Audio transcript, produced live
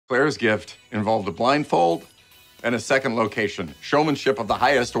Claire's gift involved a blindfold and a second location. Showmanship of the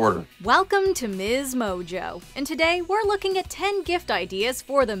highest order. Welcome to MsMojo, and today we're looking at 10 gift ideas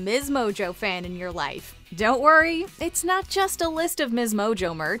for the MsMojo fan in your life. Don't worry, it's not just a list of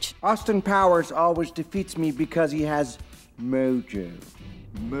MsMojo merch. Austin Powers always defeats me because he has mojo.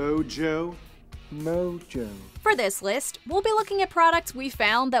 Mojo? Mojo. For this list, we'll be looking at products we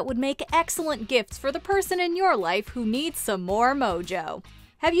found that would make excellent gifts for the person in your life who needs some more mojo.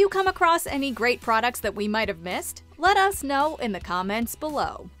 Have you come across any great products that we might have missed? Let us know in the comments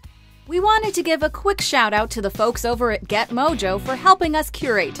below. We wanted to give a quick shout out to the folks over at MsMojo for helping us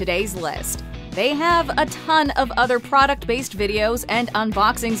curate today's list. They have a ton of other product-based videos and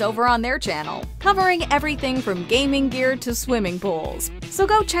unboxings over on their channel, covering everything from gaming gear to swimming pools. So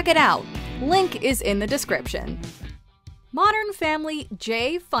go check it out. Link is in the description. Modern Family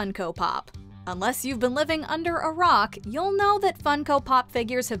J Funko Pop. Unless you've been living under a rock, you'll know that Funko Pop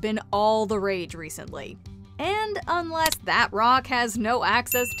figures have been all the rage recently. And unless that rock has no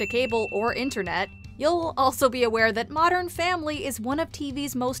access to cable or internet, you'll also be aware that Modern Family is one of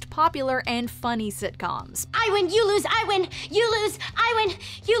TV's most popular and funny sitcoms. I win, you lose, I win, you lose, I win,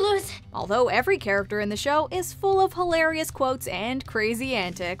 you lose. Although every character in the show is full of hilarious quotes and crazy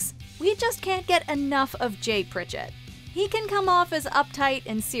antics, we just can't get enough of Jay Pritchett. He can come off as uptight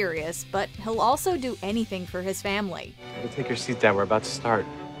and serious, but he'll also do anything for his family. Take your seat down, we're about to start.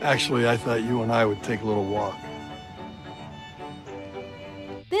 Actually, I thought you and I would take a little walk.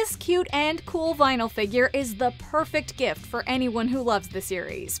 This cute and cool vinyl figure is the perfect gift for anyone who loves the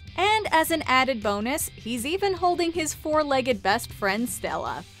series. And as an added bonus, he's even holding his four-legged best friend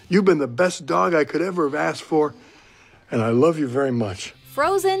Stella. You've been the best dog I could ever have asked for, and I love you very much.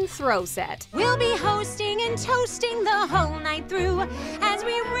 Frozen Throw Set. We'll be hosting and toasting the whole night through as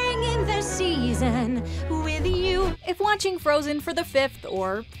we ring in the season with you. If watching Frozen for the 5th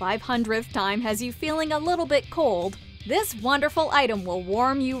or 500th time has you feeling a little bit cold, this wonderful item will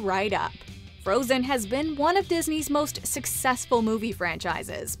warm you right up. Frozen has been one of Disney's most successful movie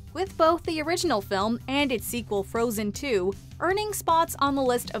franchises, with both the original film and its sequel Frozen 2 earning spots on the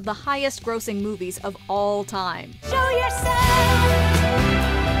list of the highest grossing movies of all time. Show yourself,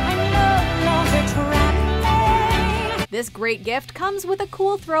 I'm no longer traveling. This great gift comes with a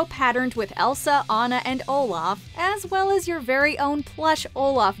cool throw patterned with Elsa, Anna, and Olaf, as well as your very own plush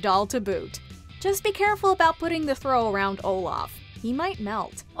Olaf doll to boot. Just be careful about putting the throw around Olaf. He might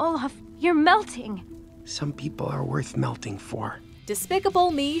melt. Olaf, you're melting. Some people are worth melting for. Despicable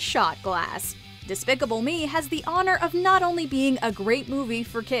Me Shot Glass. Despicable Me has the honor of not only being a great movie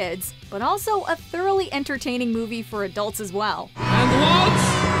for kids, but also a thoroughly entertaining movie for adults as well. And once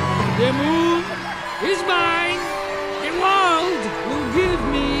the moon is mine, the world will give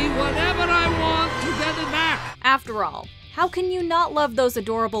me whatever I want to get it back. After all, how can you not love those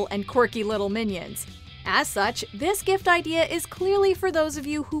adorable and quirky little minions? As such, this gift idea is clearly for those of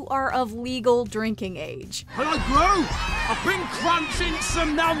you who are of legal drinking age. Hello, Gru. I've been crunching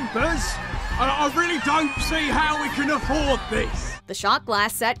some numbers, and I really don't see how we can afford this. The shot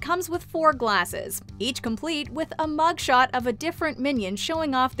glass set comes with 4 glasses, each complete with a mugshot of a different minion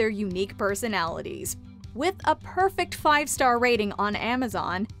showing off their unique personalities. With a perfect 5-star rating on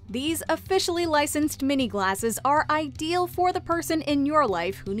Amazon, these officially licensed mini glasses are ideal for the person in your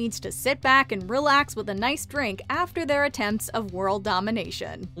life who needs to sit back and relax with a nice drink after their attempts of world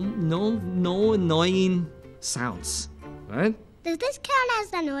domination. No annoying sounds, right? Does this count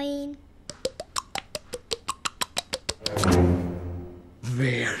as annoying?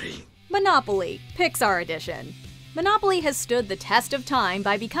 Very. Monopoly Pixar Edition. Monopoly has stood the test of time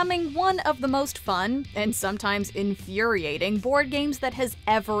by becoming one of the most fun, and sometimes infuriating, board games that has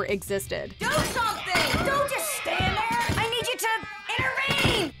ever existed. Do something! Don't just stand there! I need you to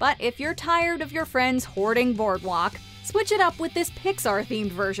intervene! But if you're tired of your friends hoarding Boardwalk, switch it up with this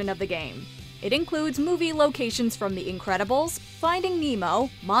Pixar-themed version of the game. It includes movie locations from The Incredibles, Finding Nemo,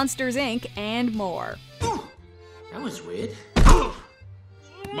 Monsters, Inc., and more. That was weird.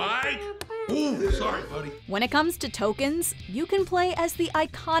 Mike! Ooh, sorry, buddy. When it comes to tokens, you can play as the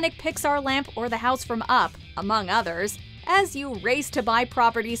iconic Pixar lamp or the house from Up, among others, as you race to buy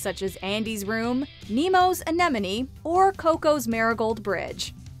properties such as Andy's Room, Nemo's Anemone, or Coco's Marigold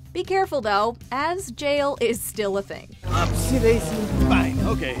Bridge. Be careful though, as jail is still a thing. Fine,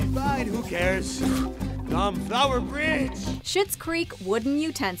 okay, fine, who cares? Flower Bridge! Schitt's Creek Wooden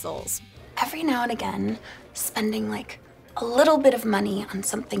Utensils. Every now and again, spending like a little bit of money on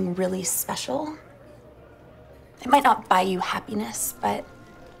something really special, it might not buy you happiness, but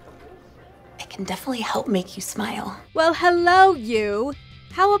it can definitely help make you smile. Well, hello, you!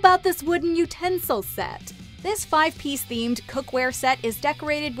 How about this wooden utensil set? This 5-piece themed cookware set is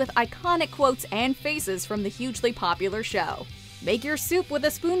decorated with iconic quotes and faces from the hugely popular show. Make your soup with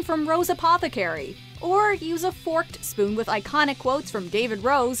a spoon from Rose Apothecary, or use a forked spoon with iconic quotes from David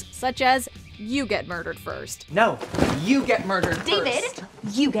Rose, such as, "You get murdered first." No, you get murdered first. David,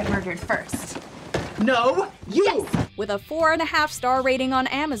 you get murdered first. No, you! Yes. With a 4.5-star rating on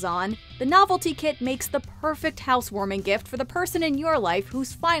Amazon, the novelty kit makes the perfect housewarming gift for the person in your life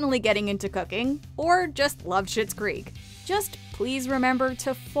who's finally getting into cooking, or just loves Schitt's Creek. Just please remember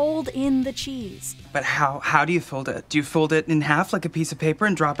to fold in the cheese. But how do you fold it? Do you fold it in half like a piece of paper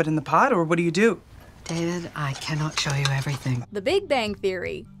and drop it in the pot, or what do you do? David, I cannot show you everything. The Big Bang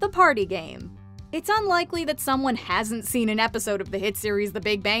Theory, the party game. It's unlikely that someone hasn't seen an episode of the hit series The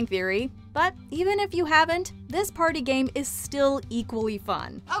Big Bang Theory, but even if you haven't, this party game is still equally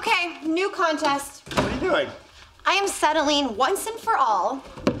fun. Okay, new contest. What are you doing? I am settling once and for all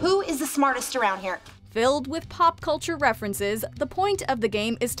who is the smartest around here. Filled with pop culture references, the point of the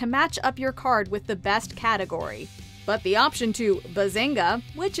game is to match up your card with the best category. But the option to Bazinga,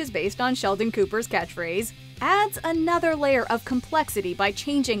 which is based on Sheldon Cooper's catchphrase, adds another layer of complexity by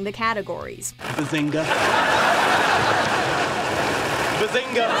changing the categories. Bazinga.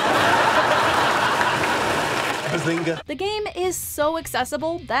 Bazinga. Bazinga. The game is so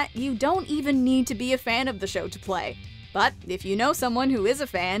accessible that you don't even need to be a fan of the show to play. But if you know someone who is a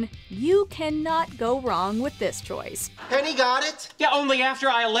fan, you cannot go wrong with this choice. Penny got it? Yeah, only after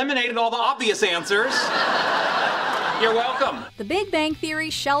I eliminated all the obvious answers. You're welcome. The Big Bang Theory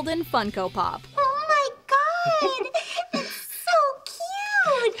Sheldon Funko Pop. Oh my god! That's so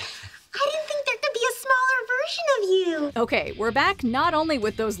cute! I didn't think there could be a smaller version of you! Okay, we're back not only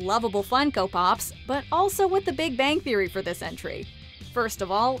with those lovable Funko Pops, but also with the Big Bang Theory for this entry. First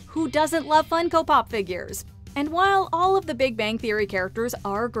of all, who doesn't love Funko Pop figures? And while all of the Big Bang Theory characters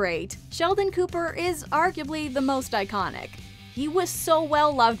are great, Sheldon Cooper is arguably the most iconic. He was so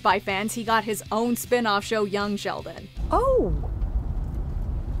well loved by fans he got his own spin-off show, Young Sheldon. Oh!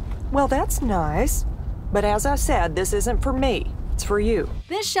 Well, that's nice. But as I said, this isn't for me. It's for you.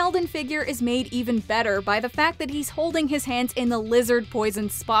 This Sheldon figure is made even better by the fact that he's holding his hands in the lizard poison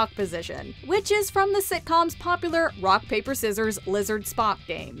Spock position, which is from the sitcom's popular rock, paper, scissors, lizard Spock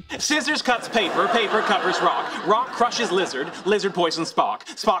game. Scissors cuts paper, paper covers rock. Rock crushes lizard, lizard poisons Spock.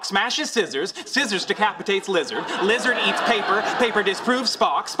 Spock smashes scissors, scissors decapitates lizard. Lizard eats paper, paper disproves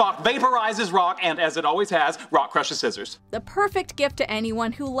Spock. Spock vaporizes rock, and as it always has, rock crushes scissors. The perfect gift to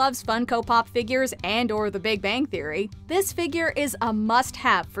anyone who loves Funko Pop figures and/or The Big Bang Theory, this figure is a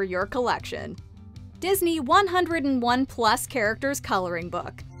must-have for your collection. Disney 101 Plus Characters Coloring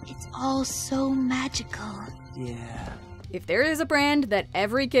Book. It's all so magical. Yeah. If there is a brand that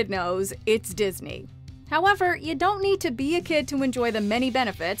every kid knows, it's Disney. However, you don't need to be a kid to enjoy the many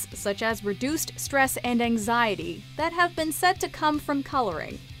benefits, such as reduced stress and anxiety, that have been said to come from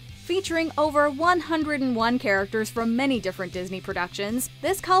coloring. Featuring over 101 characters from many different Disney productions,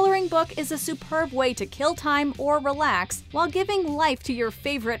 this coloring book is a superb way to kill time or relax while giving life to your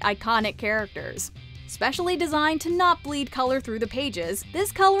favorite iconic characters. Specially designed to not bleed color through the pages,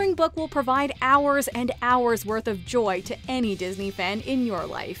 this coloring book will provide hours and hours worth of joy to any Disney fan in your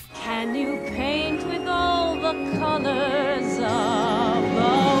life. Can you paint with all the colors of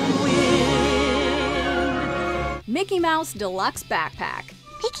the wind? Mickey Mouse Deluxe Backpack.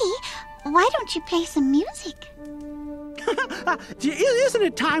 Mickey, why don't you play some music? Isn't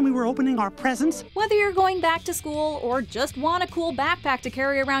it time we were opening our presents? Whether you're going back to school or just want a cool backpack to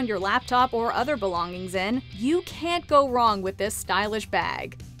carry around your laptop or other belongings in, you can't go wrong with this stylish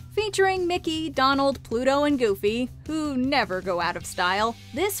bag. Featuring Mickey, Donald, Pluto, and Goofy, who never go out of style,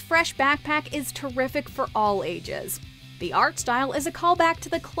 this fresh backpack is terrific for all ages. The art style is a callback to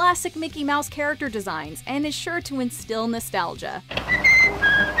the classic Mickey Mouse character designs and is sure to instill nostalgia.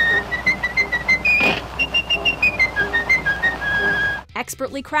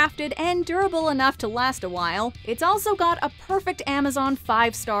 Expertly crafted and durable enough to last a while, it's also got a perfect Amazon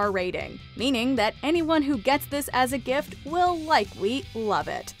 5-star rating, meaning that anyone who gets this as a gift will likely love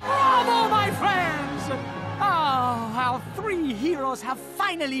it. Bravo, my friends! Oh, our 3 heroes have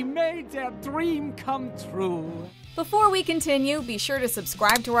finally made their dream come true. Before we continue, be sure to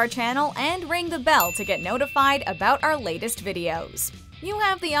subscribe to our channel and ring the bell to get notified about our latest videos. You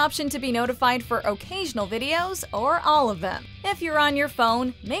have the option to be notified for occasional videos or all of them. If you're on your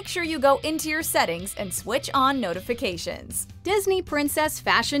phone, make sure you go into your settings and switch on notifications. Disney Princess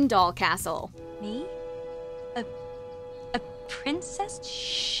Fashion Doll Castle. Me? A princess?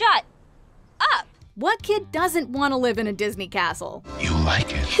 Shut up! What kid doesn't want to live in a Disney castle? You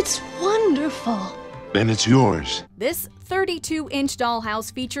like it? It's wonderful. then it's yours. This 32-inch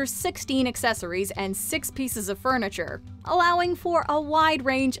dollhouse features 16 accessories and 6 pieces of furniture, allowing for a wide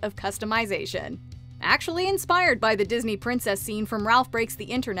range of customization. Actually inspired by the Disney princess scene from Ralph Breaks the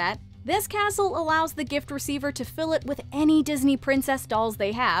Internet, this castle allows the gift receiver to fill it with any Disney princess dolls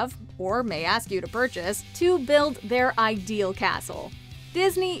they have, or may ask you to purchase, to build their ideal castle.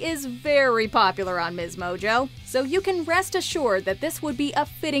 Disney is very popular on MsMojo, so you can rest assured that this would be a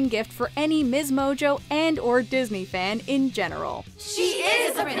fitting gift for any MsMojo and or Disney fan in general. She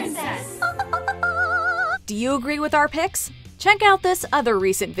is a princess! Do you agree with our picks? Check out this other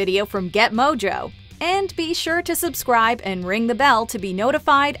recent video from Get Mojo, and be sure to subscribe and ring the bell to be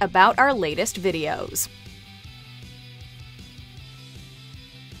notified about our latest videos.